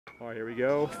All right, here we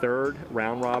go. Third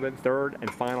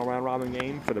and final round robin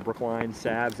game for the Brookline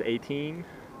Savs 18.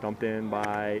 Dumped in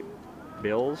by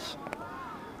Bills.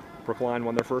 Brookline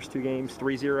won their first two games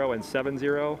 3-0 and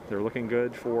 7-0. They're looking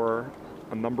good for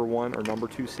a number 1 or number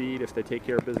 2 seed if they take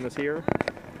care of business here,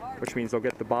 which means they'll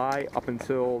get the bye up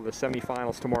until the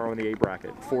semifinals tomorrow in the A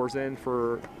bracket. 4's in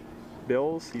for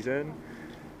Bills. He's in.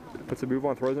 Puts a move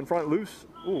on, throws in front, loose.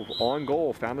 Ooh, on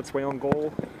goal. Found its way on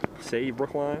goal. Save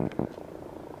Brookline.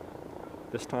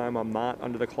 This time I'm not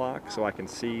under the clock, so I can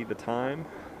see the time.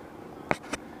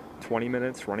 20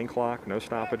 minutes, running clock, no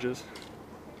stoppages.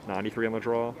 93 on the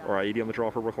draw, or 80 on the draw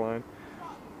for Brookline.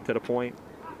 To the point.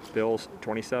 Bills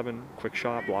 27, quick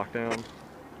shot, block down.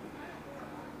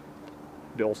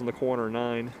 Bills in the corner,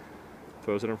 9.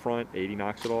 Throws it in front, 80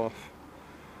 knocks it off.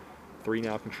 3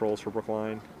 now controls for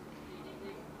Brookline.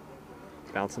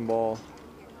 Bouncing ball,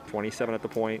 27 at the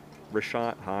point. Wrist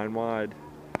shot, high and wide.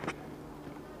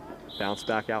 Bounce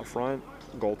back out front.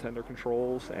 Goaltender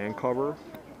controls and cover.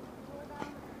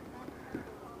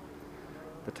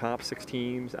 The top 6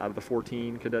 teams out of the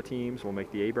 14 cadet teams will make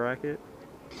the A bracket.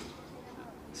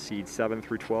 Seed 7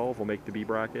 through 12 will make the B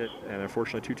bracket, and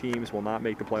unfortunately 2 teams will not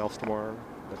make the playoffs tomorrow,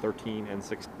 the 13 and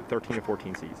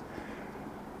 14 seeds.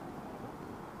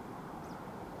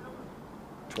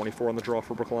 24 on the draw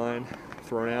for Brookline,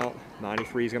 thrown out.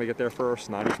 93 is going to get there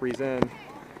first. 93's in.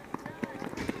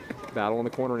 Battle in the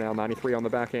corner now. 93 on the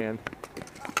backhand.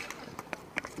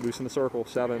 Loose in the circle.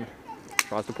 7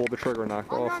 tries to pull the trigger,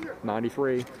 knocked off.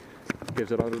 93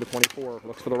 gives it under the 24.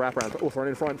 Looks for the wraparound. Oh, thrown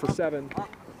in front for 7.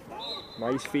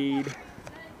 Nice feed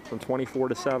from 24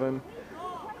 to 7.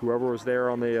 Whoever was there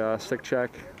on the stick check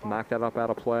knocked that up out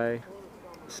of play.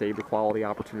 Saved a quality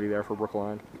opportunity there for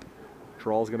Brookline.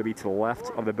 Draw is going to be to the left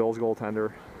of the Bills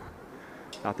goaltender.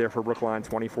 Out there for Brookline,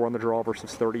 24 on the draw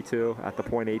versus 32 at the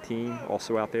point 18.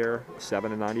 Also out there,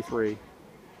 7 and 93.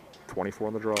 24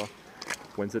 on the draw.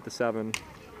 Wins it to 7.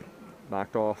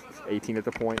 Knocked off, 18 at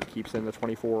the point. Keeps in the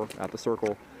 24 at the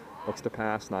circle. Looks to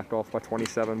pass, knocked off by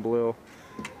 27 blue.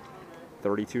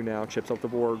 32 now, chips up the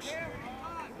boards.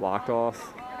 Locked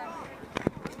off.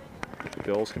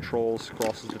 Bills controls,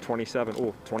 crosses to 27.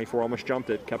 Oh, 24 almost jumped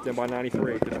it. Kept in by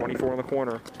 93. To 24 in the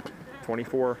corner.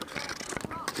 24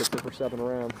 gets it for 7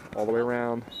 around. All the way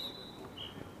around.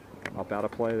 Up out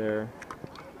of play there.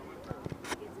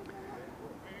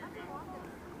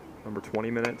 Number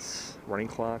 20 minutes. Running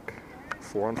clock.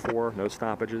 4 on 4. No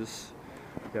stoppages.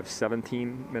 We have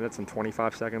 17 minutes and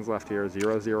 25 seconds left here.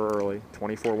 0-0 early.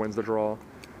 24 wins the draw.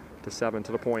 To 7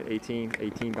 to the point. 18.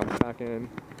 18 comes back in.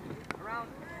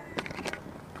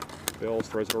 Bills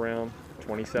throws it around.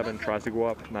 27 tries to go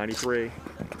up. 93.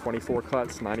 24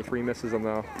 cuts. 93 misses him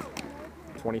though.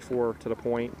 24 to the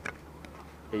point.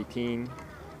 18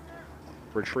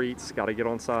 retreats. Got to get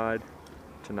on side.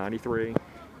 To 93.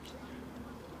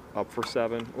 Up for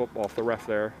 7. Oop, off the ref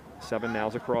there. 7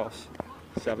 now's across.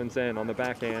 7's in on the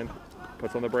backhand.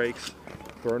 Puts on the brakes.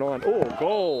 Throw it on. Oh,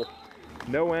 goal.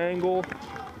 No angle.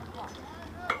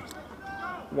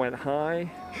 Went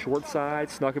high. Short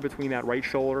side. Snuck it between that right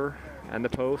shoulder and the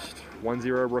post.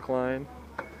 1-0 Brookline.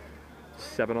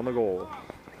 7 on the goal.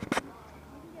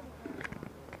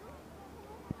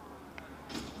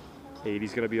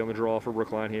 80's going to be on the draw for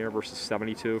Brookline here versus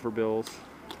 72 for Bills.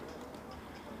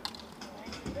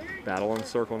 Battle in the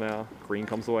circle now. Green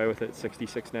comes away with it.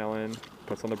 66 now in.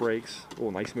 Puts on the brakes.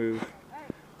 Oh, nice move.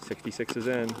 66 is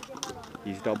in.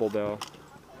 He's doubled though.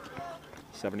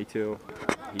 72.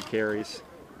 He carries.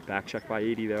 Back check by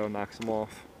 80 though. Knocks him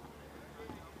off.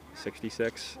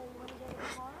 66.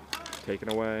 Taken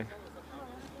away.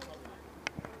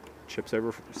 Chips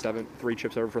over for 7. 3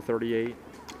 chips over for 38.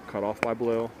 Cut off by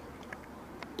blue.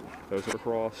 Those are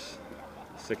across.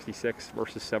 66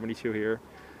 versus 72 here.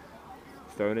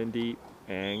 Thrown in deep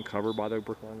and covered by the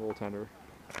Brookline goaltender.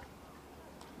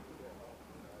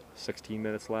 16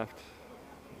 minutes left.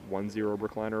 1-0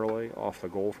 Brookline early off the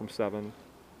goal from 7.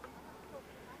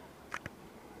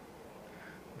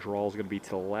 Draw is going to be to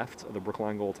the left of the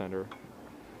Brookline goaltender.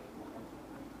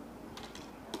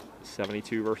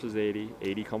 72 versus 80.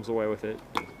 80 comes away with it.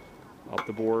 Up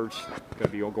the boards. Going to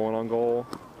be going on goal.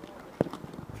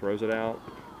 Throws it out.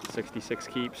 66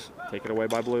 keeps. Taken away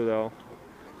by blue though.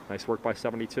 Nice work by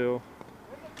 72.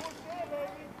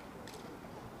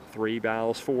 3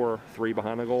 battles 4. 3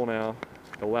 behind the goal now.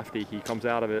 The lefty, he comes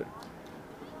out of it.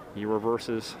 He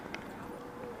reverses.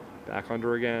 Back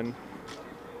under again.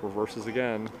 Reverses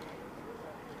again.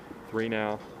 3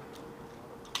 now.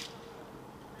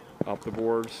 Up the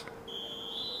boards.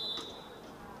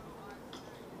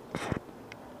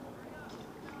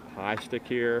 High stick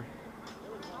here.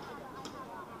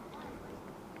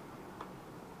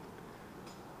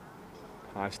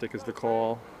 High stick is the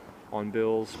call on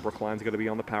Bills. Brookline's going to be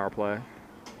on the power play.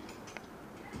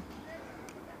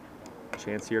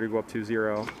 Chance here to go up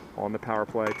 2-0 on the power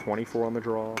play. 24 on the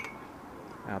draw.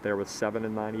 Out there with 7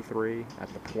 and 93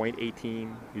 at the point.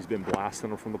 18. He's been blasting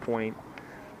them from the point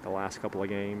the last couple of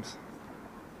games.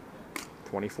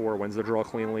 24 wins the draw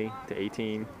cleanly to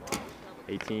 18.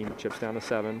 18 chips down to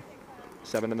 7.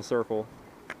 7 in the circle.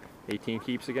 18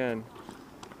 keeps again.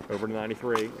 Over to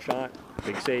 93. Shot.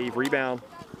 Big save. Rebound.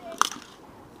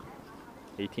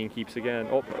 18 keeps again.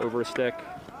 Oh, over a stick.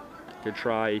 Good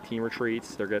try. 18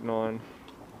 retreats. They're getting on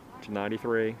to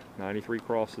 93. 93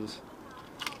 crosses.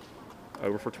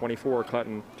 Over for 24.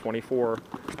 Cutting. 24.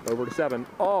 Over to 7.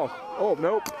 Oh,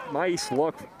 nope. Nice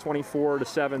look. 24 to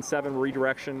 7. 7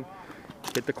 redirection.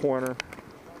 Hit the corner.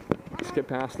 Skip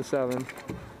past the 7.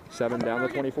 7 down to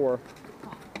 24.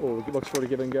 Oh, looks for the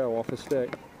give and go off the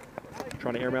stick.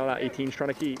 Trying to airmail that. 18's trying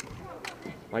to keep.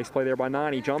 Nice play there by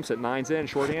 9. He jumps it. 9's in.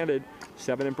 Short-handed.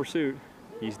 7 in pursuit.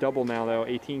 He's double now, though.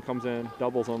 18 comes in.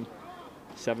 Doubles him.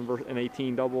 7 and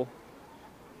 18 double.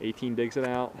 18 digs it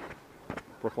out.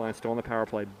 Brookline still on the power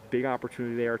play. Big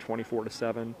opportunity there. 24 to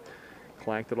 7.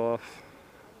 Clanked it off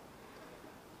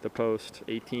the post.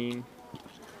 18.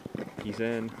 He's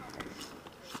in.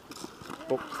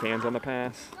 Oh, hands on the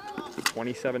pass.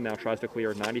 27 now tries to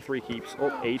clear. 93 keeps. Oh,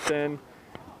 8's in.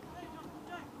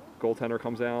 Goaltender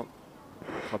comes out.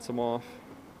 Cuts him off.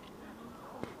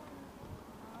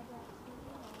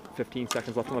 15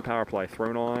 seconds left on the power play.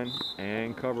 Thrown on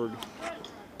and covered.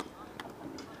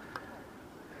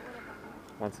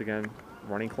 Once again,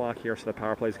 running clock here, so the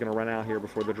power play is going to run out here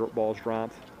before the ball's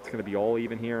dropped. It's going to be all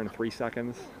even here in 3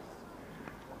 seconds.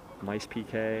 Nice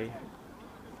PK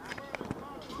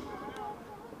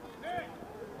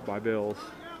by Bills.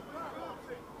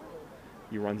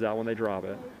 He runs out when they drop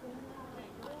it.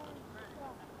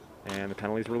 And the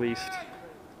penalty's released.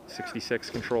 66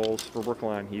 controls for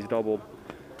Brookline. He's doubled.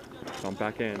 Dump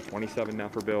back in. 27 now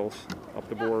for Bills. Up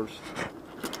the boards.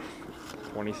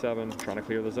 27 trying to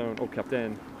clear the zone. Oh, kept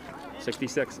in.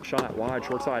 66 shot wide,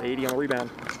 short side. 80 on the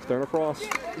rebound. Thrown across.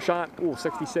 Shot. Oh,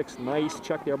 66. Nice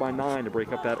check there by 9 to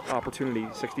break up that opportunity.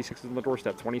 66 is on the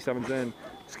doorstep. 27's in.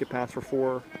 Skip pass for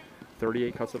 4.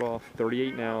 38 cuts it off.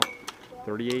 38 now.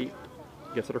 38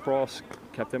 gets it across.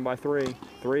 Kept in by 3.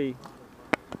 3.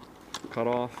 Cut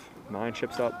off. 9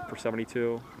 chips up for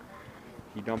 72.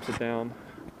 He dumps it down.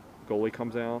 Goalie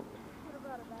comes out.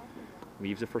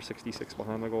 Leaves it for 66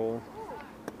 behind the goal.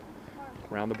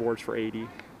 Round the boards for 80.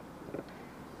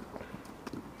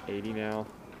 80 now.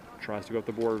 Tries to go up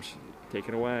the boards.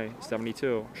 Taken away.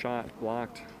 72. Shot.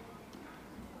 Blocked.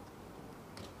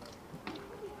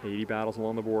 80 battles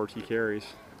along the boards. He carries.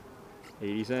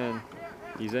 80's in.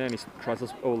 He's in. He tries to.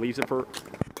 Oh, leaves it for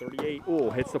 38. Oh,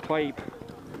 hits the pipe.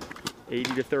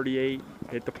 80 to 38.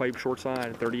 Hit the pipe short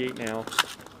side. 38 now.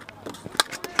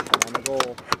 On the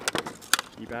goal.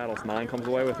 He battles. 9 comes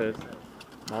away with it.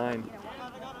 9.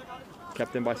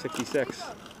 Kept in by 66.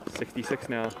 66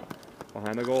 now.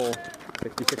 Behind the goal.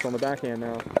 66 on the backhand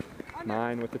now.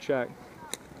 9 with the check.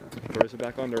 Throws it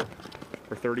back under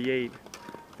for 38.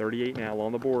 38 now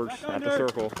along the boards at the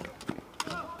circle.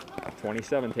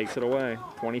 27 takes it away.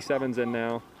 27's in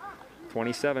now.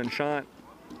 27 shot.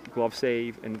 Glove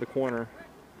save into the corner.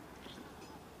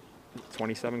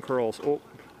 27 curls. Oh,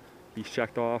 he's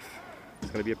checked off.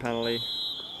 It's going to be a penalty.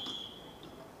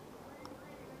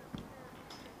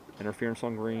 Interference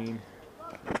on green.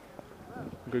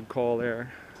 Good call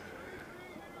there.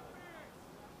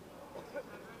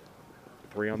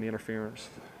 3 on the interference.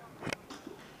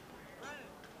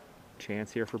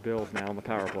 Chance here for Bills now on the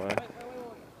power play.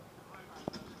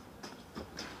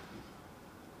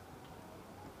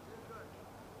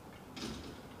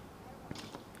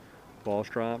 Ball's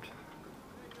dropped.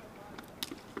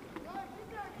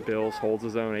 Bills holds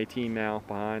his own. 18 now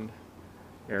behind.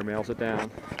 Airmails it down.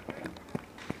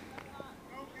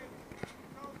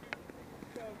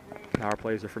 Power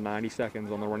plays are for 90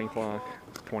 seconds on the running clock.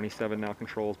 27 now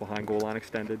controls behind goal line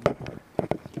extended.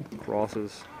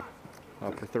 Crosses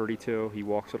up for 32. He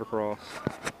walks it across.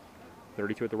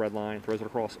 32 at the red line. Throws it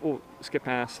across. Oh, skip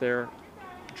pass there.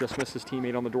 Just missed his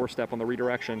teammate on the doorstep on the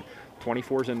redirection.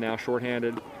 24's in now,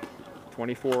 shorthanded.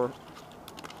 24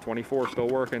 still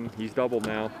working. He's doubled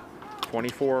now.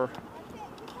 24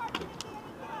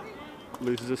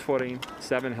 loses his footing.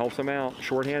 7 helps him out.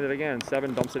 Shorthanded again.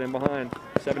 7 dumps it in behind.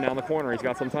 7 down the corner. He's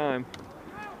got some time.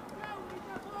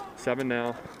 7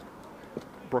 now.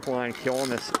 Brookline killing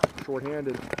this.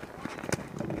 Shorthanded.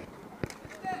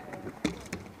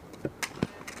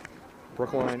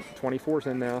 Brookline 24's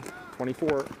in now.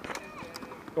 24.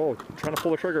 Oh, trying to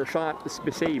pull the trigger. Shot.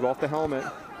 Save off the helmet.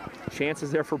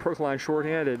 Chances there for Brookline,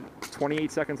 shorthanded.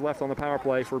 28 seconds left on the power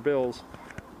play for Bills.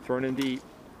 Thrown in deep.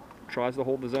 Tries to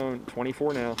hold the zone.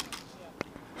 24 now.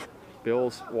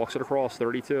 Bills walks it across.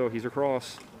 32. He's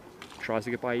across. Tries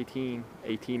to get by 18.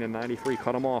 18 and 93.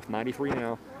 Cut him off. 93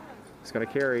 now. He's going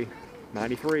to carry.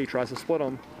 93. Tries to split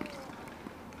him.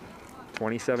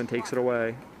 27 takes it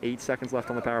away. 8 seconds left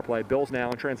on the power play. Bills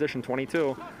now in transition.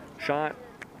 22. Shot.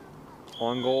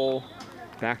 On goal.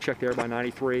 Back check there by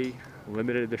 93.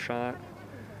 Limited the shot.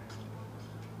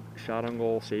 Shot on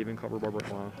goal. Save and cover by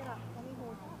Brookline.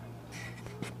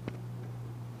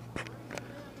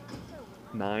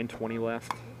 9:20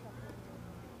 left.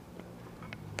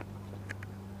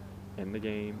 In the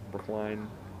game. Brookline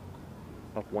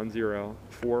up 1-0.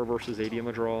 4 versus 80 in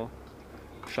the draw.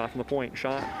 Shot from the point.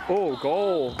 Shot. Oh,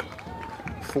 goal.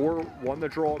 4 won the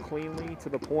draw cleanly to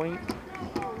the point.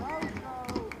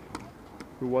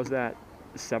 Who was that?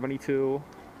 72.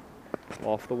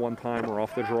 Off the one-timer,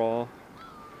 off the draw.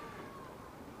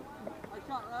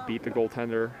 Beat the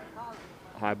goaltender.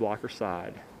 High blocker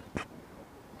side.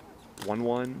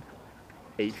 1-1.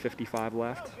 8:55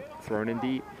 left. Thrown in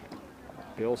deep.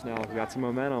 Bills now got some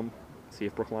momentum. See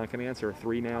if Brookline can answer.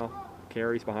 3 now.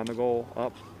 Carries behind the goal.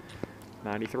 Up.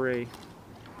 93.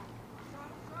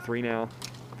 3 now.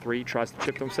 3 tries to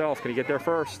chip to himself. Can he get there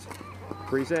first?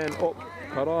 3's in. Oh,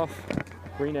 cut off.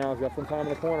 3 now. He's got some time in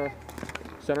the corner.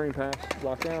 Centering pass.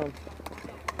 Blocked down.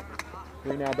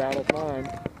 3 now battles 9.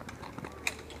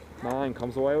 9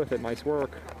 comes away with it. Nice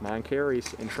work. 9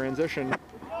 carries in transition.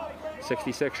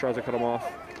 66 tries to cut him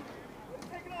off.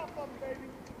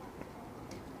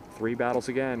 3 battles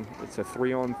again. It's a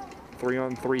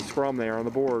 3-on-3 scrum there on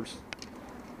the boards.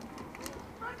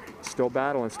 Still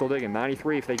battling, still digging.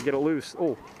 93 if they can get it loose.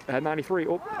 Oh, it had 93.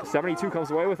 Oh, 72 comes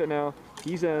away with it now.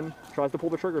 He's in. Tries to pull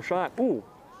the trigger. Shot. Ooh,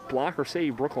 blocker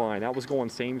save Brookline. That was going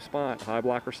same spot. High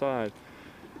blocker side.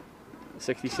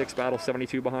 66 battle,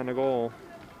 72 behind the goal.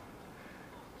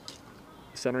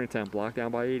 Centering attempt. Blocked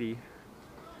down by 80.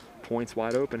 Points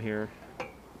wide open here.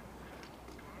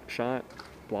 Shot.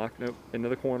 Blocked. Nope. Into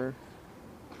the corner.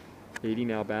 80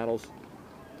 now battles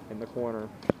in the corner.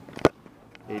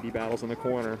 80 battles in the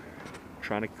corner.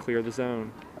 Trying to clear the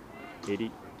zone.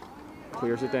 80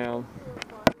 clears it down.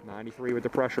 93 with the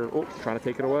pressure. Oh, trying to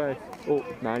take it away. Oh,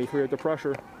 93 with the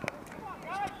pressure.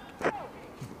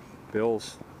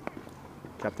 Bills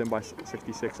kept in by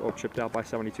 66. Oh, chipped out by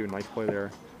 72. Nice play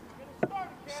there.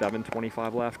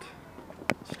 7:25 left.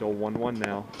 Still 1-1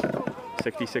 now.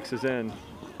 66 is in.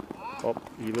 Oh,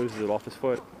 he loses it off his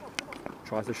foot.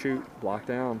 Tries to shoot. Blocked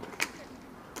down.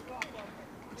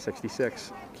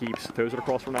 66 keeps. Throws it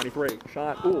across for 93.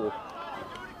 Shot. Ooh.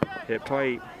 Hit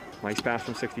tight. Nice pass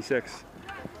from 66.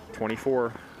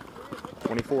 24.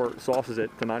 24 sauces it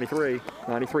to 93.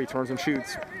 93 turns and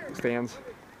shoots. Stands.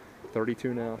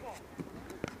 32 now.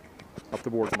 Up the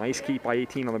boards. Nice keep by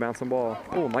 18 on the bouncing ball.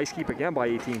 Oh, nice keep again by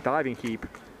 18. Diving keep.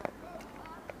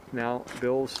 Now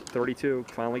Bills 32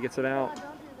 finally gets it out.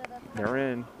 They're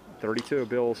in. 32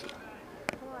 Bills.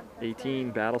 18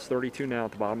 battles 32 now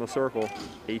at the bottom of the circle.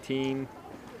 18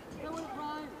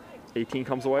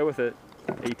 comes away with it.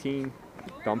 18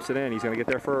 dumps it in. He's going to get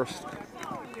there first.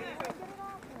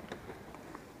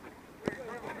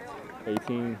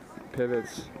 18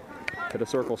 pivots to the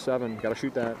circle. 7. Got to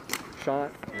shoot that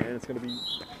shot, and it's going to be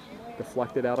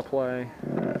deflected out of play.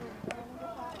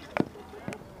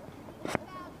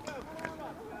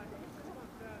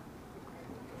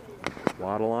 A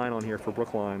lot of line on here for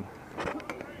Brookline.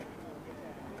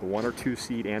 The 1 or 2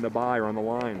 seed and a bye are on the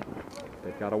line.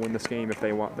 They've got to win this game if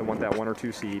they want that 1 or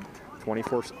 2 seed.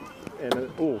 24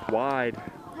 and oh, wide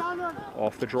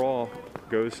off the draw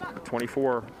goes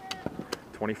 24.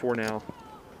 24 now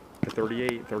to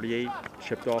 38. 38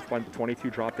 chipped off by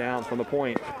 22. Dropped down from the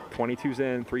point. 22's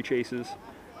in. 3 chases.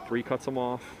 3 cuts them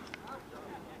off.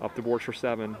 Up the boards for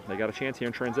 7. They got a chance here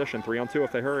in transition. 3-on-2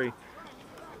 if they hurry.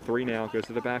 3 now goes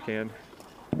to the backhand.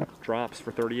 Drops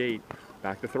for 38.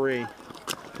 Back to 3.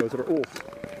 Goes to the, oh,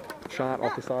 shot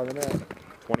off the side of the net.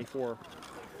 24.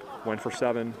 Went for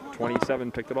 7.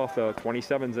 27 picked it off though.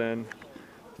 27's in.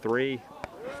 3.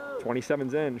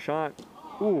 27's in. Shot.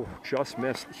 Ooh, just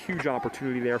missed. Huge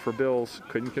opportunity there for Bills.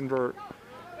 Couldn't convert.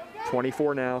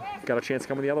 24 now. Got a chance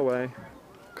coming the other way.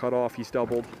 Cut off. He's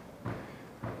doubled.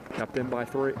 Kept in by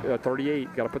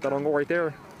 38. Got to put that on goal right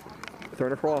there.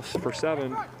 Thrown across for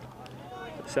 7.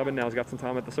 7 now has got some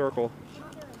time at the circle.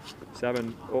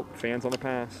 7. Oh, fans on the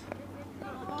pass.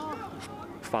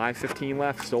 5:15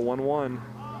 left. Still 1-1.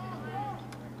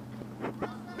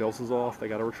 Bills is off. They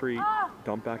got to retreat.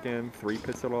 Dump back in. 3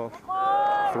 pits it off.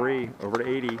 3 over to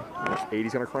 80.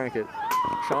 80's going to crank it.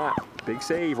 Shot. Big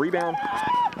save. Rebound.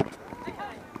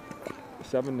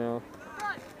 7 now.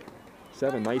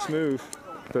 7, nice move.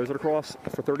 Throws it across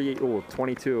for 38. Oh,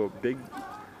 22. A big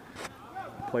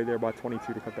play there by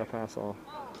 22 to cut that pass off.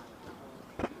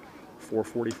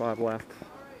 4:45 left.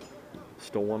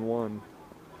 Still 1-1.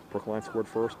 Brookline scored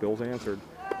first. Bills answered.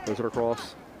 Throws it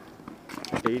across.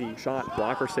 80. Shot.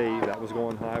 Blocker save. That was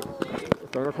going high.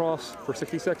 Thrown across for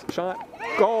 66. Shot.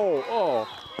 Goal. Oh.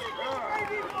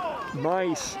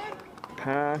 Nice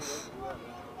pass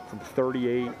from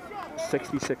 38.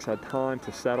 66 had time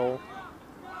to settle.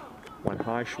 Went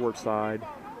high short side.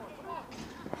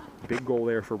 Big goal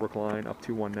there for Brookline. Up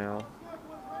 2-1 now.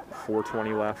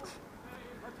 4:20 left.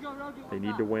 They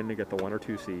need to win to get the 1 or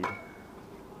 2 seed.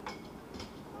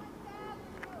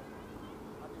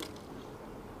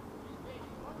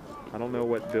 I don't know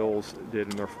what Bills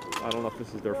did in their. I don't know if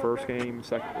this is their first game,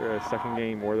 second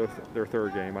game, or their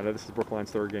third game. I know this is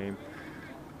Brookline's third game.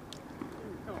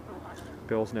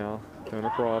 Bills now turn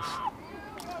across.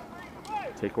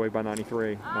 Takeaway by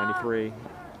 93. 93.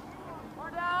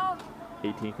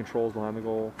 18 controls behind the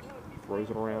goal. Throws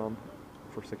it around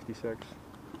for 66.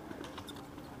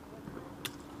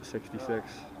 66.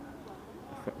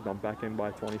 Dumped back in by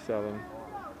 27.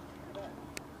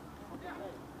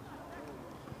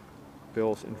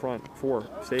 Bills in front. 4.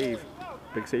 Save.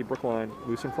 Big save Brookline.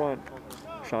 Loose in front.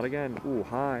 Shot again. Ooh,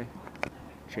 high.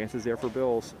 Chances there for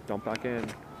Bills. Dump back in.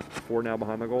 4 now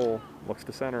behind the goal. Looks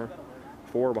to center.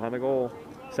 4 behind the goal.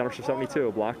 Centers for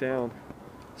 72. Blocked down.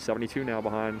 72 now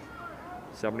behind.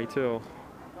 72.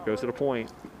 Goes to the point.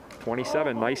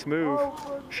 27. Nice move.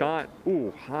 Shot.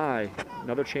 Ooh, high.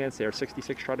 Another chance there.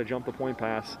 66 tried to jump the point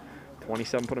pass.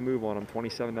 27 put a move on him.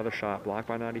 27 another shot. Blocked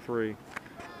by 93.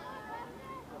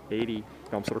 80.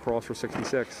 Dumps it across for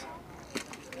 66.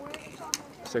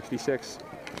 66.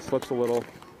 Slips a little.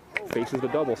 Faces the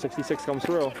double. 66 comes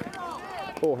through.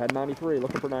 Oh, had 93.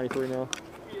 Looking for 93 now.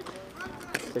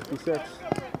 66.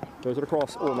 Throws it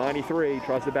across. Oh, 93.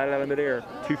 Tries to bat it out of midair.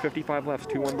 2:55 left.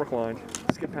 2-1 Brookline.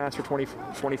 Skip pass for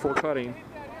 24 cutting.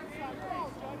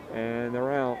 And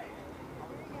they're out.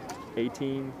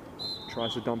 18.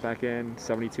 Tries to dump back in.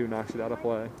 72 knocks it out of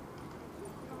play.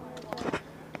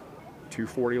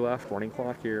 2:40 left. Running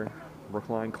clock here.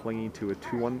 Brookline clinging to a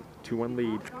 2-1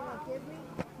 lead.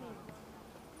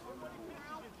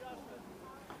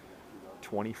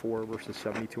 24 versus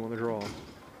 72 on the draw.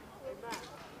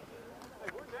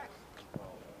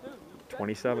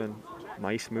 27.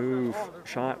 Nice move.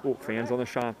 Shot. Oh, fans on the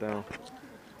shot though.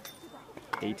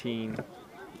 18.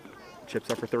 Chips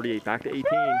up for 38. Back to 18.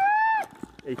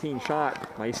 18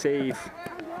 shot. Nice save.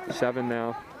 7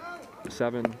 now.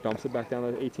 7. Dumps it back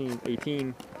down to 18.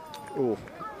 18. Ooh.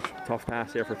 Tough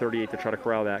pass there for 38 to try to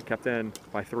corral that. Kept in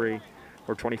by 3.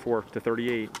 Or 24 to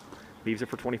 38. Leaves it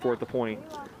for 24 at the point.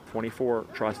 24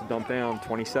 tries to dump down.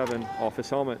 27 off his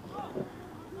helmet.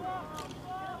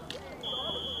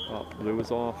 Oh, blue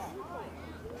is off.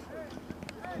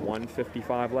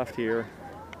 1:55 left here.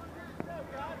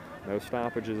 No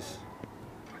stoppages.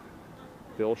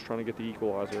 Bill's trying to get the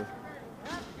equalizer.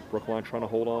 Brookline trying to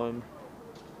hold on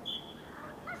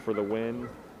for the win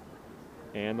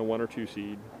and the 1 or 2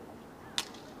 seed.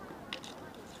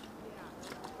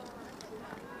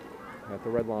 At the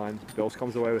red line. Bills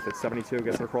comes away with it. 72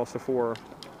 gets it across to 4.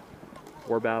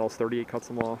 4 battles. 38 cuts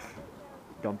them off.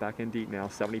 Dump back in deep now.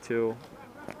 72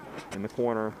 in the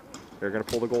corner. They're going to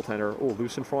pull the goaltender. Oh,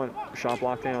 loose in front. Shot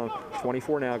blocked down.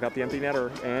 24 now. Got the empty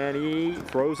netter. And he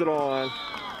throws it on.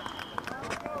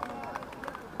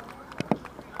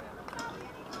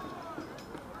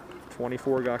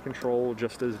 '24 got control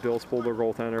just as Bills pulled their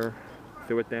goaltender.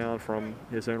 Threw it down from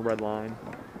his own red line.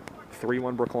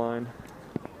 3-1 Brookline.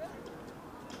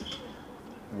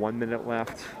 1 minute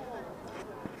left.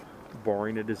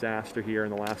 Barring a disaster here in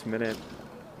the last minute.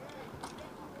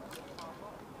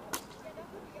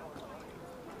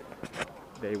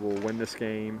 They will win this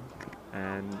game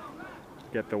and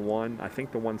get the 1, I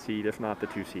think the 1 seed, if not the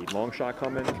 2 seed. Long shot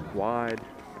coming, wide.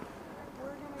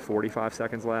 45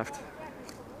 seconds left.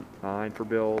 9 for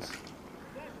Bills.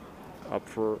 Up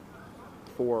for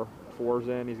 4. 4's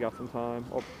in, he's got some time.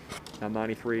 Oh, now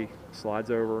 93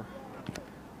 slides over.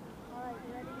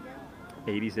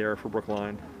 80's there for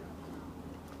Brookline.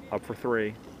 Up for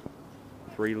 3.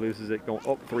 3 loses it. Going.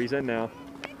 Oh, 3's in now.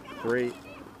 3.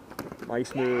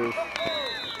 Nice move.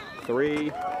 3.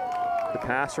 The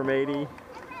pass from 80.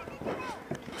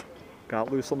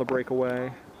 Got loose on the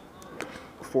breakaway.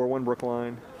 4-1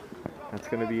 Brookline. That's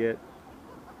going to be it.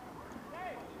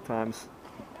 Time's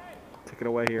ticking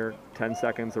away here. 10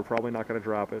 seconds. They're probably not going to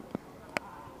drop it.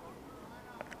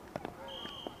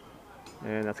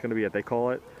 And that's going to be it. They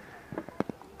call it.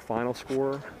 final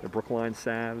score, the Brookline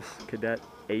Savs Cadet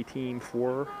A team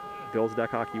 4, Bills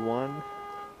Dekhockey 1.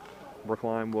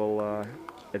 Brookline will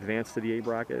advance to the A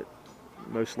bracket,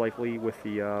 most likely with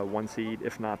the 1 seed,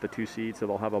 if not the 2 seed, so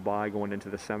they'll have a bye going into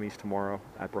the semis tomorrow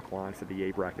at Brookline for the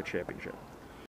A bracket championship.